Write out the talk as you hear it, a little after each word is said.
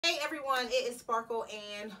everyone, it is Sparkle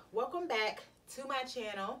and welcome back to my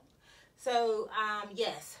channel. So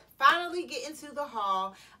yes, finally getting to the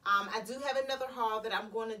haul. I do have another haul that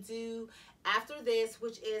I'm going to do after this,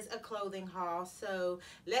 which is a clothing haul. So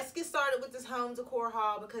let's get started with this home decor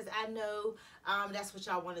haul because I know that's what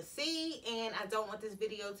y'all want to see, and I don't want this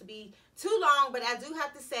video to be too long. But I do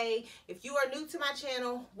have to say, if you are new to my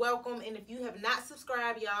channel, welcome, and if you have not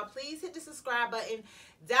subscribed, y'all, please hit the subscribe button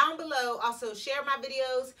down below. Also share my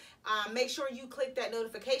videos. Make sure you click that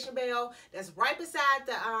notification bell that's right beside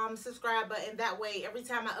the subscribe button. That way every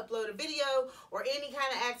time I upload a video or any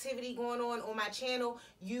kind of activity going on my channel,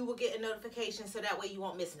 you will get a notification, so that way you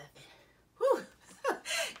won't miss nothing. Whew.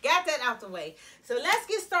 Got that out the way. So let's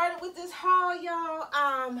get started with this haul, y'all.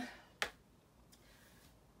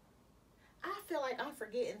 I feel like I'm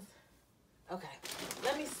forgetting. Okay,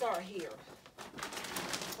 let me start here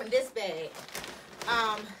in this bag.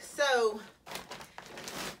 So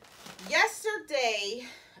yesterday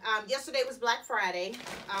was Black Friday.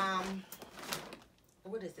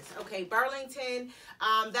 What is this? Okay, Burlington.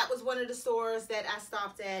 That was one of the stores that I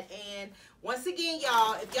stopped at. And once again,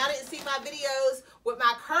 y'all, if y'all didn't see my videos with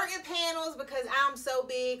my curtain panels, because I'm so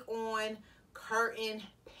big on curtain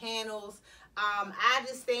panels, I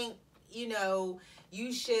just think, you know,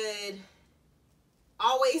 you should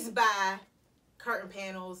always buy curtain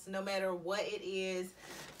panels no matter what it is.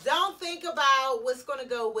 Don't think about what's going to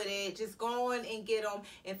go with it. Just go on and get them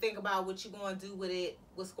and think about what you're going to do with it,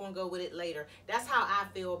 what's going to go with it later. That's how I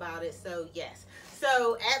feel about it. So yes,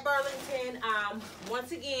 so at Burlington,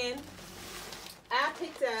 once again, I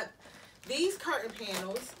picked up these curtain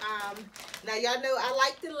panels. Now y'all know I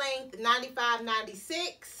like the length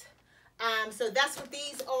 95-96. So that's what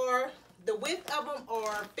these are. The width of them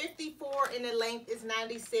are 54 and the length is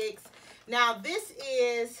 96. Now this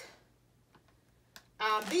is,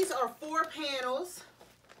 these are 4 panels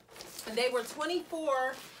and they were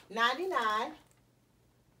 $24.99.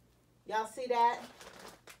 Y'all see that?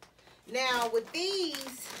 Now with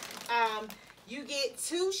these, you get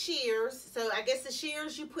 2 shears. So I guess the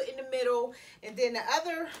shears you put in the middle, and then the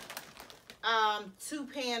other 2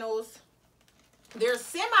 panels, they're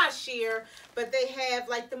semi-sheer, but they have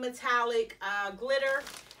like the metallic glitter,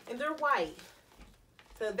 and they're white.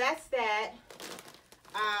 So that's that.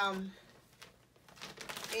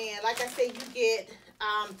 And like I said, you get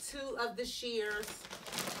 2 of the shears.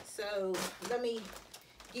 So let me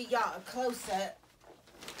get y'all a close-up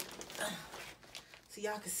so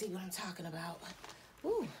y'all can see what I'm talking about.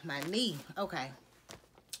 Ooh, my knee. Okay.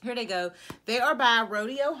 Here they go. They are by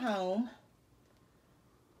Rodeo Home.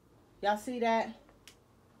 Y'all see that?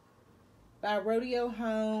 By Rodeo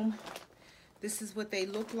Home. This is what they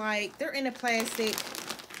look like. They're in a plastic.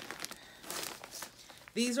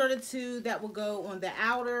 These are the 2 that will go on the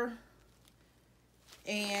outer,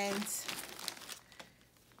 and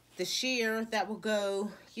the sheer that will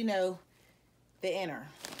go, you know, the inner.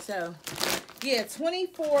 So yeah,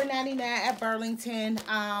 $24.99 at Burlington.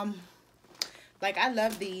 Like, I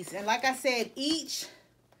love these. And like I said, each,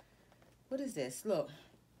 what is this? Look,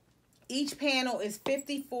 each panel is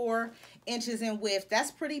 54 inches in width.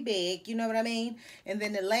 That's pretty big, you know what I mean? And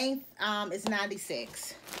then the length is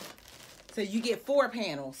 96. So you get 4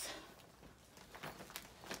 panels.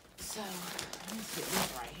 So let me put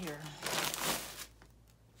this right here.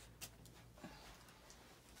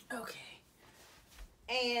 Okay.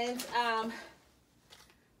 And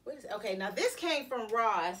what is it? Okay, now this came from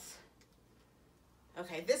Ross.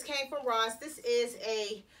 Okay, this came from Ross. This is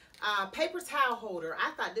a paper towel holder.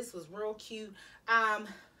 I thought this was real cute.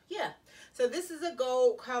 Yeah. So this is a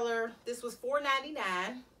gold color. This was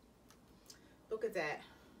 $4.99. Look at that.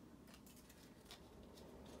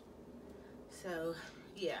 So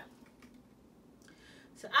yeah,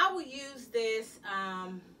 so I will use this,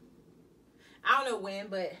 I don't know when,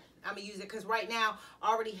 but I'm gonna use it because right now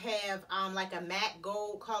I already have like a matte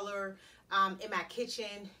gold color in my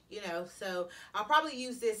kitchen, you know. So I'll probably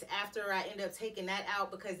use this after I end up taking that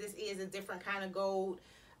out, because this is a different kind of gold.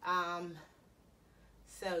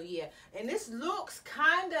 So yeah, and this looks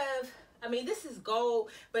kind of, I mean, this is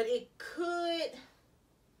gold, but it could,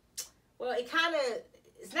 well, it kind of,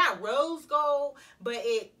 it's not rose gold, but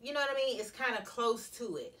it, you know what I mean? It's kind of close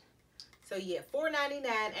to it. So yeah, $4.99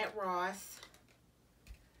 at Ross.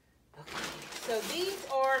 Okay, so these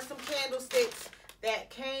are some candlesticks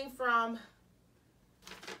that came from,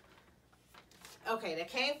 okay, that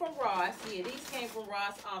came from Ross. Yeah, these came from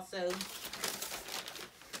Ross also.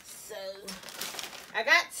 So I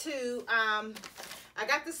got 2. I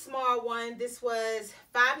got the small one. This was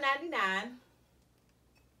 $5.99.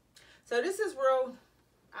 So this is real,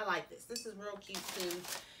 I like this. This is real cute too.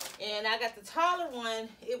 And I got the taller one,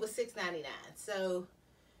 it was $6.99. So,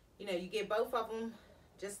 you know, you get both of them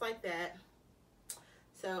just like that.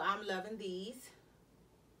 So I'm loving these.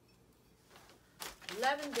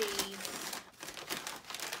 Loving these.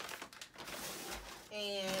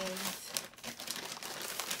 And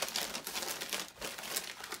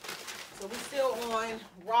so we're still on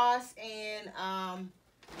Ross and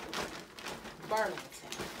Burlington.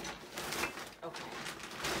 Okay.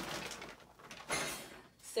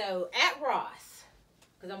 So at Ross,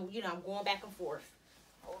 because I'm going back and forth.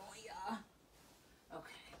 Hold on, y'all.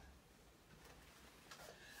 Okay.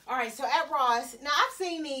 All right, so at Ross, now I've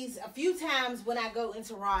seen these a few times when I go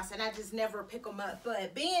into Ross, and I just never pick them up.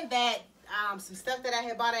 But being that some stuff that I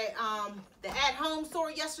had bought at the at-home store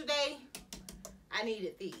yesterday, I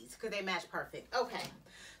needed these because they match perfect. Okay,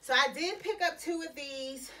 so I did pick up 2 of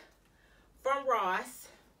these from Ross.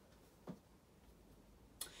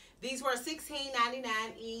 These were $16.99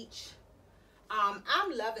 each.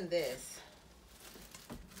 I'm loving this.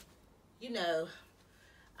 You know,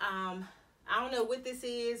 I don't know what this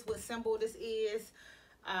is, what symbol this is.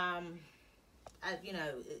 I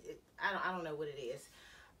don't know what it is.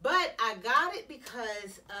 But I got it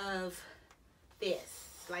because of this.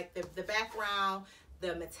 Like the background,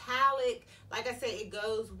 the metallic. Like I said, it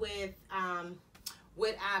goes with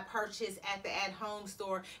what I purchased at the at-home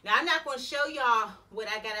store. Now, I'm not going to show y'all what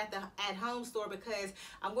I got at the at-home store because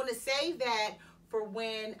I'm going to save that for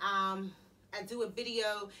when I do a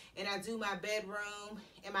video and I do my bedroom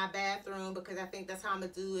and my bathroom, because I think that's how I'm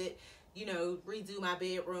going to do it. You know, redo my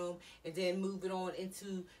bedroom and then move it on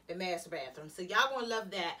into the master bathroom. So y'all going to love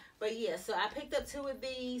that. But yeah, so I picked up 2 of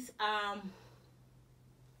these.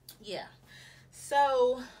 Yeah.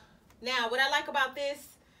 So now what I like about this,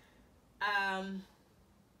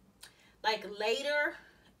 like later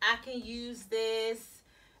I can use this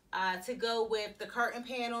to go with the curtain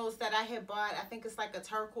panels that I had bought. I think it's like a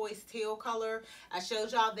turquoise teal color. I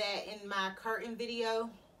showed y'all that in my curtain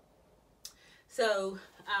video. So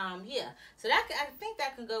yeah, so that I think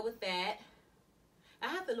that can go with that. I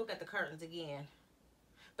have to look at the curtains again,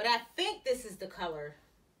 but I think this is the color.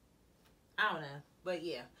 I don't know, but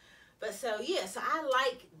yeah. But so yeah, so I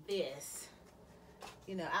like this.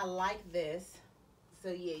 You know, I like this. So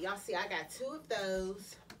yeah, y'all see I got 2 of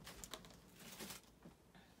those.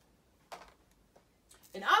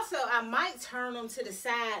 And also I might turn them to the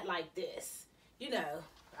side like this. You know,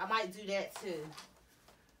 I might do that too.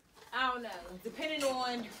 I don't know, depending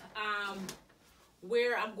on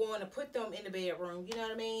where I'm going to put them in the bedroom. You know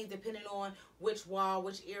what I mean? Depending on which wall,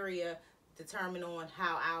 which area, determine on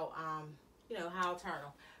how I'll how I'll turn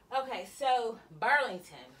them. Okay, so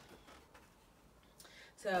Burlington.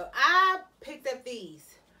 So I picked up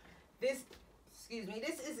these. This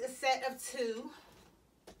is a set of 2.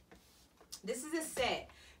 This is a set.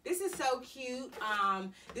 This is so cute.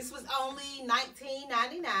 This was only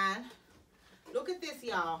 $19.99. Look at this,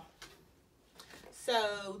 y'all.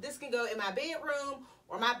 So this can go in my bedroom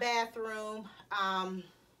or my bathroom.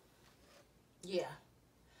 Yeah.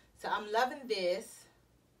 So I'm loving this.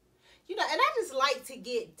 You know, and I just like to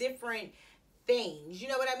get different things. You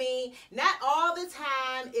know what I mean? Not all the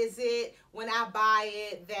time is it when I buy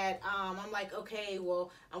it that I'm like, okay,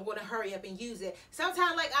 well, I'm going to hurry up and use it.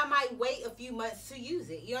 Sometimes, like, I might wait a few months to use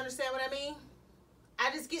it. You understand what I mean?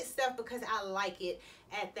 I just get stuff because I like it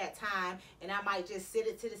at that time, and I might just sit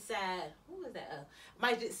it to the side. Who is that? I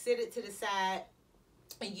might just sit it to the side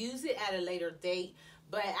and use it at a later date.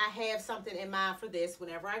 But I have something in mind for this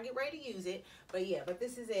whenever I get ready to use it. But yeah, but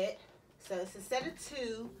this is it. So it's a set of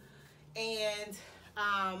 2, and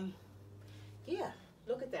yeah,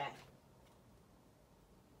 look at that.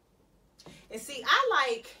 And see, I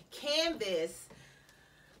like canvas.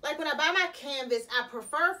 Like when I buy my canvas, I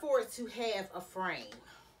prefer for it to have a frame.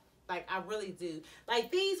 Like I really do.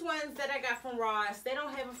 Like these ones that I got from Ross, they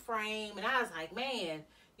don't have a frame, and I was like, man,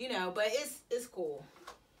 you know, but it's cool.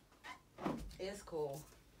 It's cool.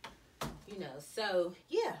 You know, so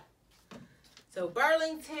yeah. So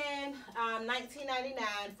Burlington,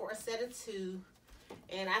 $19.99 for a set of 2.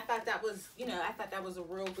 And I thought that was, you know, I thought that was a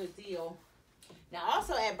real good deal. Now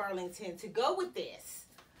also at Burlington, to go with this,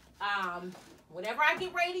 whenever I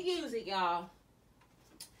get ready to use it, y'all,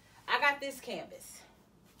 I got this canvas.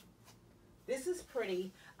 This is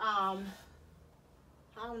pretty. I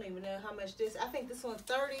don't even know how much this, I think this one's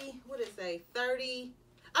 30, what did it say, 30,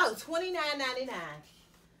 oh, $29.99.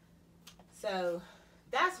 So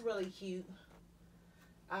that's really cute.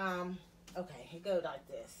 Okay, it goes like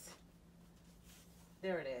this.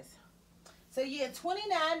 There it is. So yeah,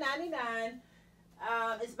 $29.99.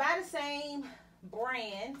 It's by the same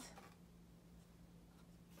brand.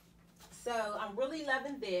 So I'm really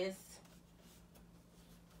loving this.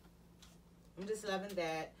 I'm just loving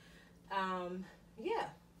that. Yeah.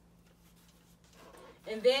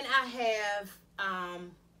 And then I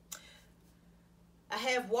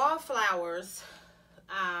have wallflowers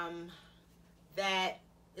that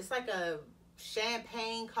it's like a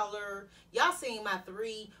champagne color. Y'all seen my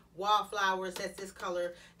 3 wallflowers that's this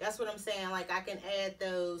color. That's what I'm saying, like I can add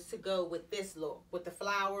those to go with this look, with the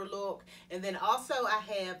flower look. And then also I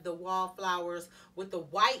have the wallflowers with the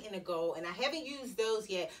white and the gold, and I haven't used those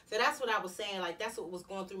yet. So that's what I was saying, like that's what was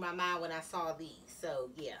going through my mind when I saw these. So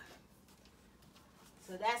yeah,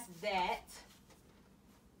 so that's that.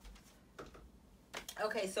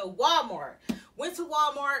 Okay, so Walmart. Went to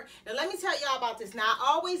Walmart. Now let me tell y'all about this. Now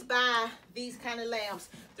I always buy these kind of lamps.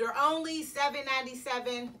 They're only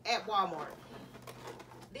 $7.97 at Walmart.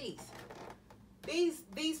 These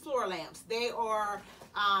floor lamps. They are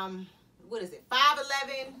what is it?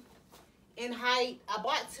 5'11" in height. I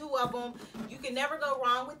bought 2 of them. You can never go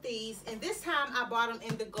wrong with these. And this time I bought them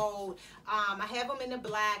in the gold. I have them in the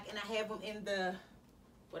black, and I have them in the,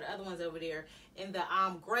 what the other ones over there, in the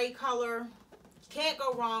gray color. Can't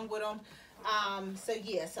go wrong with them. So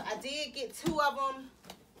yeah, so I did get 2 of them,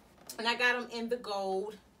 and I got them in the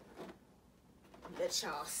gold. Let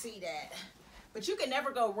y'all see that. But you can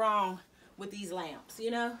never go wrong with these lamps,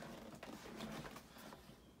 you know.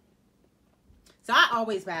 So I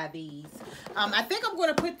always buy these. I think I'm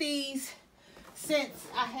going to put these, since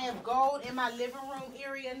I have gold in my living room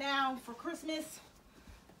area now for Christmas.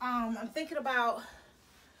 I'm thinking about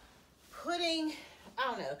putting, I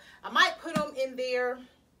don't know, I might put them in there,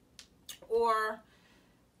 or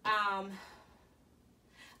I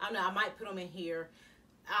don't know, I might put them in here.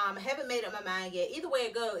 I haven't made up my mind yet. Either way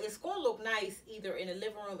it goes, it's going to look nice either in the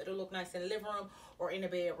living room. It'll look nice in the living room or in the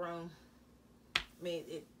bedroom. I mean,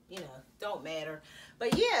 it, you know, don't matter.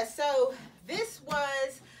 But yeah, so this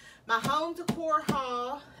was my home decor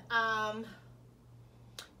haul.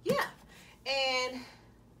 Yeah, and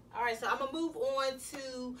all right, so I'm gonna move on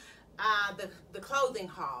to the clothing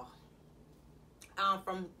haul.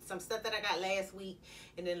 From some stuff that I got last week,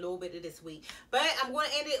 and then a little bit of this week. But I'm going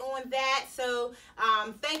to end it on that. So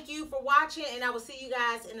thank you for watching, and I will see you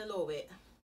guys in a little bit.